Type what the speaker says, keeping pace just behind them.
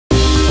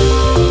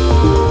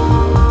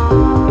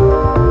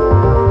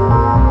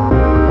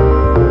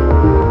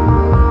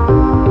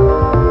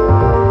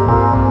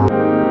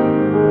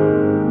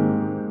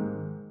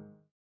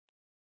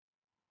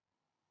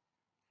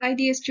Hi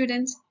dear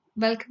students,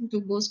 welcome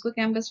to Bosco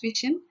Campus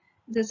Vision.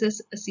 This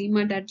is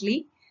Seema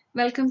Dudley.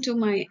 Welcome to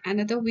my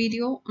another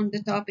video on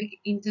the topic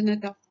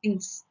Internet of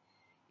Things.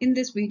 In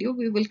this video,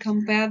 we will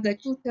compare the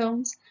two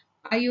terms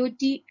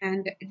IoT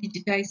and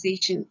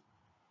digitization.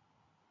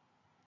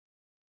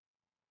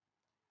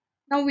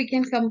 Now we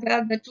can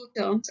compare the two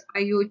terms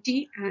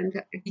IoT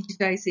and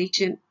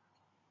digitization.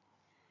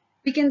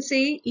 We can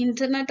say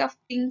Internet of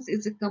Things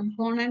is a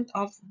component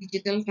of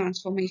digital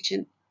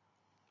transformation.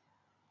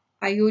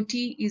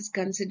 IoT is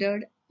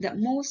considered the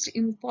most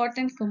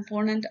important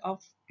component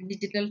of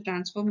digital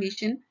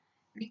transformation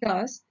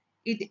because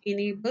it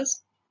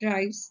enables,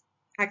 drives,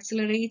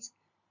 accelerates,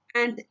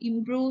 and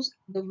improves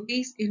the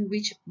ways in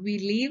which we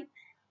live,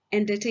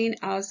 entertain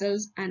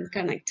ourselves, and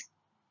connect.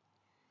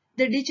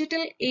 The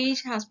digital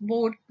age has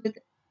brought with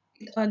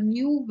it a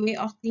new way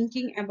of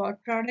thinking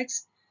about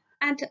products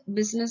and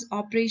business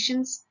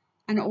operations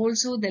and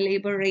also the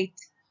labor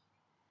rate.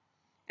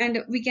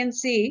 And we can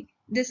say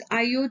this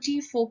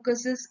IoT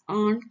focuses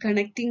on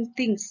connecting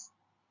things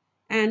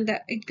and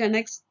it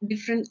connects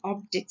different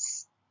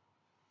objects.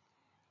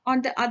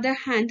 On the other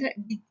hand,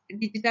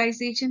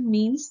 digitization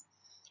means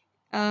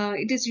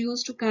it is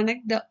used to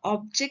connect the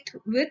object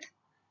with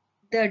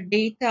the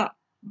data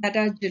that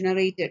are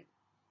generated.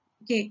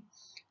 Okay.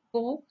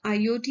 അപ്പോൾ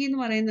IoT എന്ന്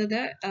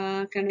പറയുന്നത്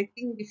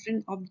connecting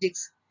different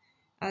objects.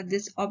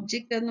 This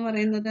object എന്ന്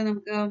പറയുന്നത്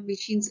നമുക്ക്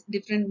machines,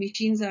 different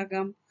machines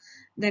ആകാം.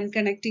 Then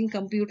connecting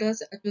computers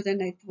to the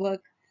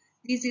network.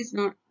 This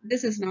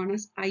is known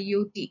as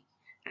IoT.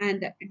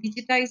 And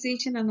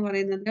digitization എന്ന്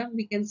പറയുന്നത്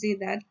we can say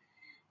that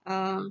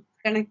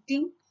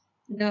connecting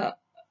the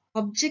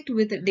object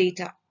with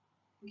data.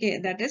 Okay,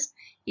 that is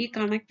ഈ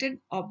connected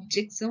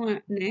objects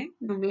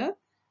നമ്മൾ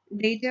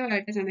data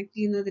ആയിട്ട് connect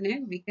ചെയ്യുന്നതിനെ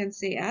we can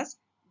say as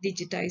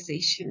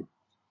digitization.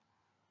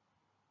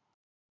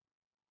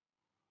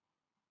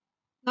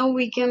 Now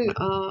we can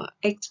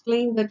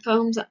explain the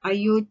terms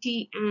IoT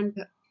and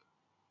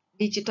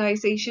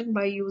digitization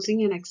by using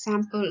an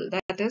example,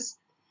 that is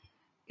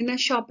in a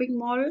shopping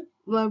mall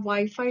where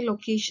Wi-Fi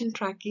location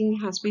tracking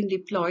has been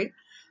deployed.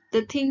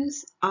 The things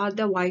are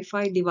the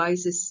Wi-Fi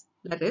devices,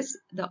 that is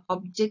the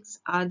objects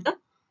are the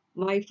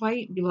Wi-Fi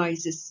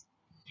devices.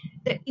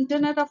 The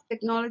Internet of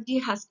Technology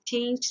has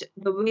changed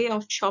the way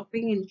of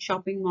shopping in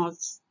shopping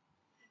malls.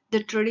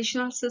 The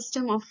traditional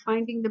system of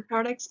finding the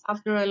products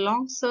after a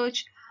long search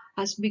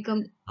has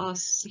become a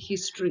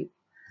history.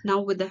 Now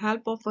with the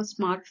help of a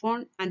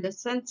smartphone and a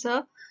sensor,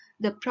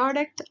 the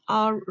product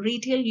or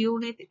retail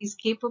unit is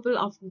capable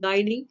of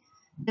guiding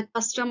the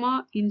customer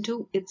into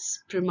its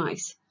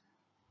premise.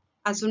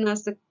 As soon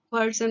as the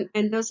person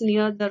enters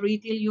near the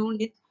retail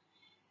unit,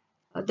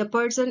 the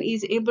person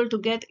is able to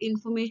get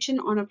information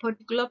on a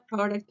particular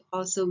product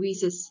or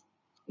services.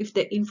 If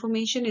the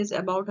information is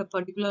about a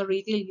particular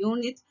retail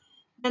unit,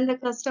 then the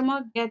customer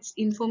gets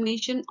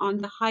information on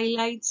the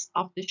highlights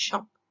of the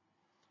shop.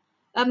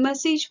 A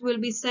message will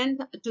be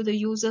sent to the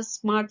user's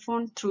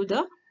smartphone through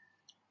the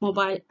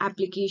mobile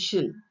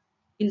application.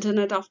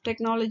 Internet of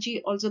Technology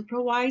also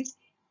provides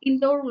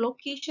indoor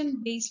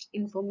location-based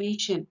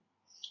information.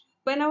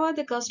 Whenever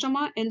the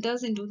customer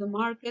enters into the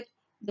market,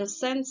 the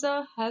sensor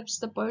helps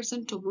the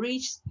person to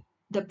reach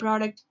the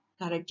product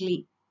correctly.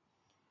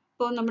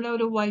 ഇപ്പോൾ നമ്മുടെ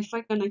ഒരു wifi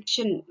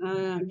connection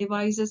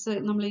devices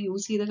നമ്മൾ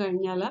use ചെയ്ത്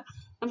കഴിഞ്ഞാൽ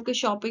നമുക്ക്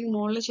shopping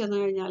മോളിൽ ചെന്ന്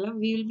കഴിഞ്ഞാൽ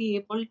we will be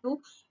able to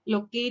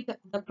locate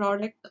the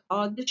product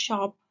or the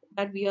shop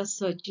that we are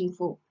searching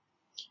for.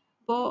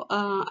 അപ്പോൾ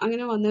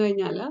അങ്ങനെ വന്നു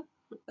കഴിഞ്ഞാൽ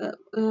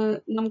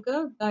നമുക്ക്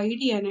ഗൈഡ്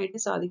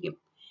ചെയ്യാനായിട്ട് സാധിക്കും.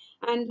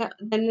 And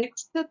the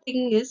next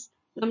thing is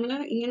നമ്മൾ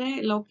ഇങ്ങനെ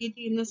ലൊക്കേറ്റ്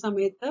ചെയ്യുന്ന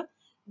സമയത്ത്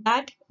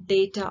ദാറ്റ്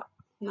ഡേറ്റ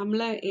നമ്മൾ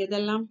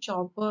ഏതെല്ലാം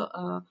ഷോപ്പ്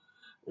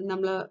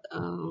നമ്മൾ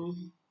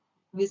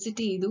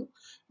വിസിറ്റ് ചെയ്തു,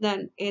 ദെൻ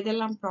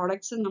ഏതെല്ലാം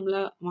പ്രോഡക്ട്സ് നമ്മൾ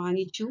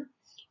വാങ്ങിച്ചു,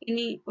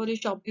 ഇനി ഒരു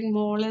ഷോപ്പിംഗ്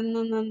മോളിൽ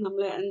നിന്ന്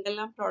നമ്മൾ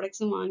എന്തെല്ലാം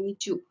പ്രോഡക്ട്സ്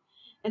വാങ്ങിച്ചു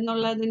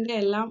എന്നുള്ളതിൻ്റെ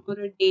എല്ലാം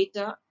ഒരു ഡേറ്റ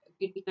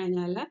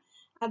കിട്ടിക്കഴിഞ്ഞാൽ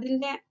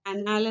അതിൻ്റെ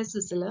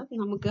അനാലിസിസിൽ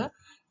നമുക്ക്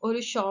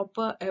ഒരു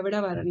ഷോപ്പ്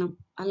എവിടെ വരണം,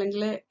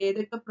 അല്ലെങ്കിൽ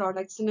ഏതൊക്കെ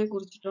പ്രോഡക്ട്സിനെ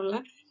കുറിച്ചിട്ടുള്ള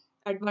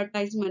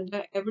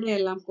അഡ്വർടൈസ്മെന്റ്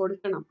എവിടെയെല്ലാം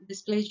കൊടുക്കണം,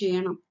 ഡിസ്പ്ലേ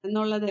ചെയ്യണം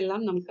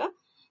എന്നുള്ളതെല്ലാം നമുക്ക്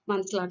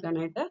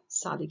മനസ്സിലാക്കാനായിട്ട്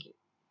സാധിക്കും.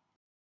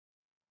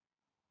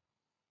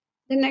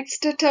 The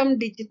next term,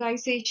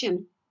 digitization.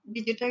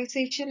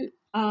 Digitization,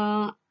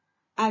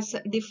 as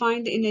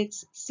defined in its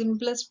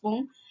simplest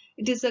form,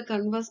 it is a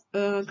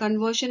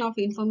conversion of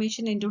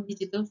information into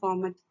digital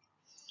format.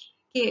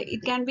 Okay,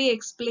 it can be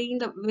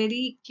explained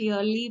very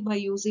clearly by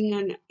using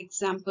an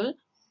example,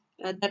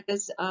 that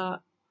is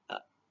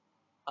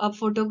a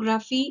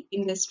photography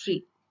industry.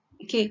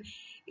 Okay,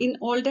 in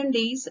olden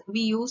days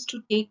we used to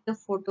take the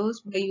photos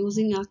by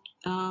using a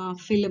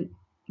film.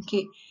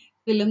 Okay,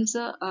 films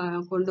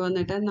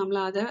കൊണ്ടുവന്നിട്ട് നമ്മൾ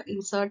അത്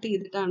insert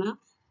ചെയ്തിട്ടാണ്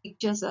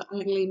pictures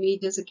അല്ലെങ്കിൽ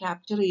images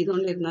capture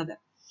ചെയ്തുകൊണ്ടിരുന്നത്.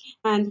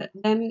 And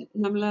then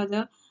നമ്മളത്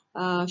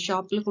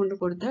ഷോപ്പിൽ കൊണ്ട്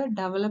കൊടുത്ത്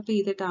ഡെവലപ്പ്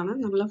ചെയ്തിട്ടാണ്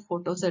നമ്മൾ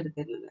ഫോട്ടോസ്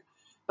എടുത്തിരുന്നത്.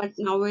 But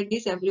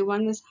nowadays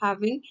everyone is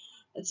having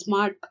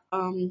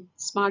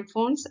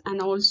smartphones and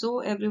also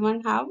everyone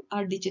have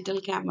a digital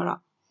camera.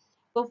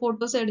 ഇപ്പോൾ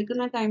ഫോട്ടോസ്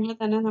എടുക്കുന്ന ടൈമിൽ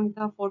തന്നെ നമുക്ക്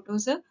ആ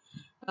ഫോട്ടോസ്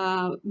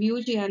വ്യൂ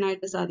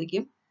ചെയ്യാനായിട്ട്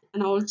സാധിക്കും.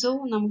 ആൻഡ് ഓൾസോ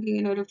നമുക്ക്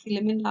ഇങ്ങനെ ഒരു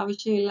ഫിലിമിൻ്റെ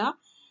ആവശ്യമില്ല.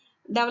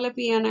 ഡെവലപ്പ്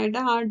ചെയ്യാനായിട്ട്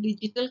ആ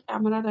ഡിജിറ്റൽ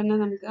ക്യാമറ തന്നെ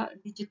നമുക്ക്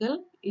ഡിജിറ്റൽ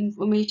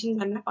ഇൻഫർമേഷൻ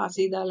തന്നെ പാസ്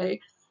ചെയ്താലേ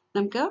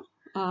നമുക്ക്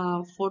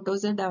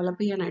ഫോട്ടോസ്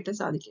ഡെവലപ്പ് ചെയ്യാനായിട്ട്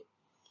സാധിക്കും.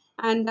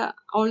 ആൻഡ്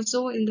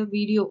ഓൾസോ ഇൻ ദ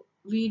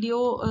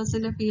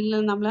വീഡിയോസിൻ്റെ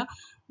ഫീൽഡിൽ നമ്മൾ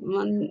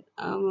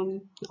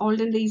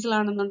ഓൾഡൻ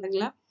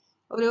ഡേയ്സിലാണെന്നുണ്ടെങ്കിൽ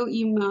ഒരു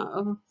ഈ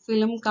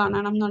ഫിലിം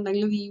കാണണം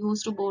എന്നുണ്ടെങ്കിൽ we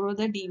use to borrow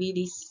the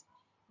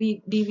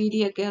DVD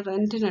ഒക്കെ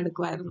റെന്റിന്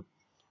എടുക്കുമായിരുന്നു.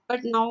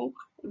 But now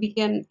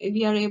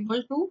we are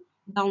able to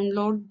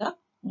download the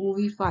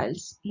movie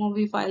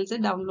files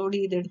download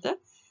ചെയ്തെടുത്ത്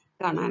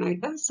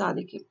കാണാനായിട്ട്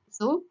സാധിക്കും.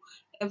 So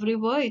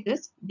everywhere it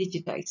is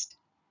digitized.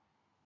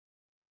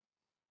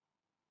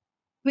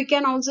 We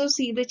can also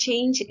see the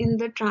change in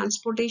the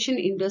transportation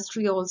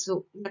industry also.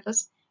 That is,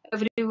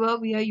 everywhere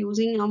we are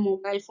using a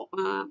mobile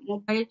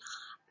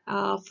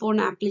phone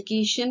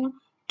application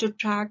to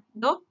track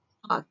the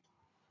path.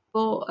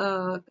 ഇപ്പോൾ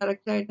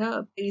കറക്റ്റായിട്ട്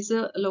place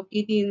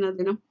locate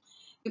ചെയ്യുന്നതിനും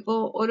ഇപ്പോൾ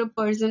ഒരു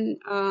person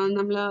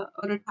നമ്മൾ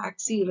ഒരു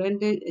taxi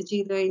rent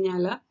ചെയ്ത്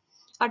കഴിഞ്ഞാൽ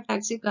ആ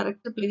ടാക്സി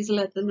കറക്റ്റ് പ്ലേസിൽ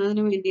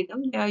എത്തുന്നതിന്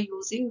വേണ്ടിയിട്ടും they are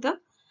using the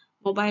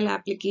mobile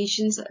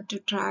applications to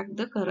track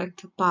the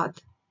correct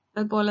path.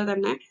 അതുപോലെ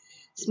തന്നെ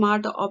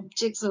സ്മാർട്ട്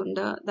ഒബ്ജക്ട്സ്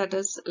ഉണ്ട്,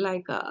 that is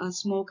like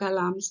smoke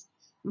alarms,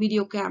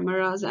 video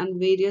cameras and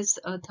various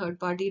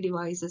third-party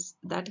devices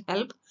that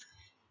help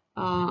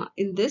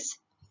in this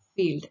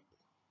field.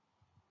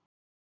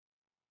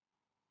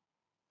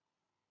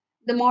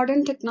 The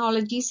modern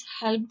technologies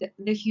helped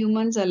the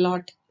humans a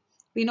lot.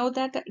 We know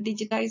that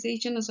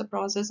digitization is a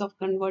process of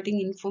converting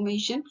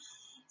information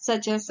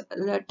such as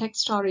the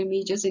text or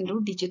images into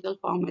digital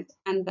format,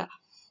 and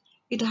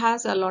it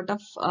has a lot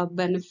of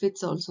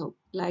benefits also,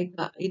 like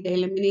it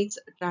eliminates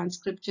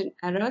transcription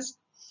errors,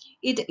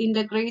 it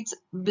integrates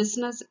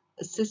business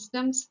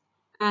systems,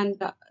 and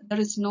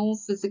there is no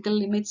physical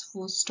limits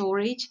for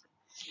storage.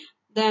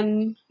 Then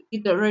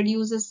it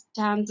reduces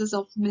chances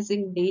of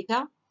missing data.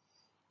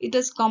 It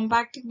is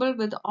compatible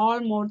with all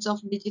modes of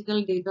digital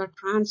data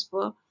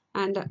transfer,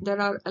 and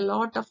there are a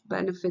lot of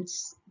benefits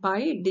by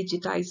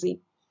digitizing.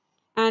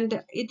 And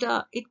it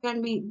can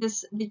be, this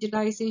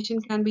digitization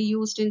can be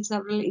used in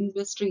several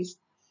industries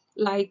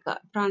like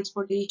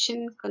transportation,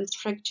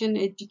 construction,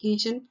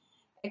 education,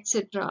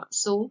 etc.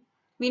 So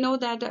we know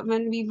that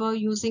when we were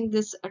using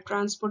this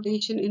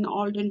transportation in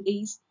olden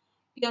days,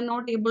 we are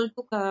not able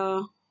to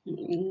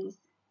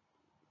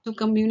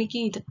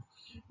communicate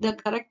the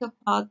correct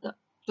path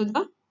to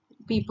the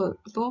people.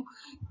 അപ്പോൾ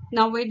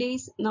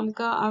nowadays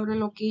നമുക്ക് ആ ഒരു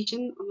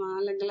location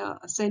അല്ലെങ്കിൽ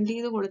send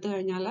ചെയ്ത് കൊടുത്തു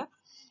കഴിഞ്ഞാൽ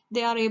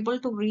they are able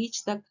to reach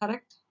the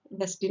correct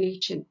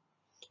destination.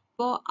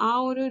 അപ്പോൾ ആ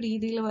ഒരു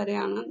രീതിയിൽ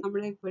വരെയാണ്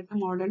നമ്മുടെ ഇപ്പോഴത്തെ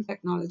മോഡേൺ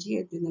ടെക്നോളജി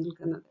എത്തി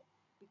നിൽക്കുന്നത്,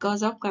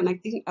 because of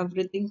connecting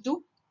everything to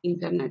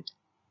internet.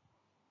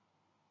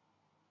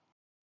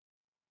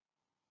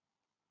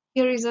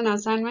 Here is an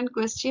assignment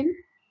question.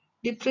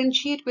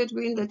 Differentiate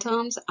between the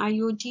terms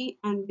IoT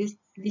and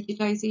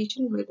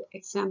digitization with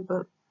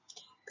example.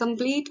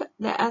 Complete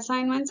the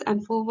assignments and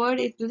forward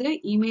it to the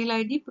email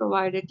ID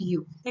provided to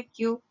you. Thank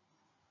you.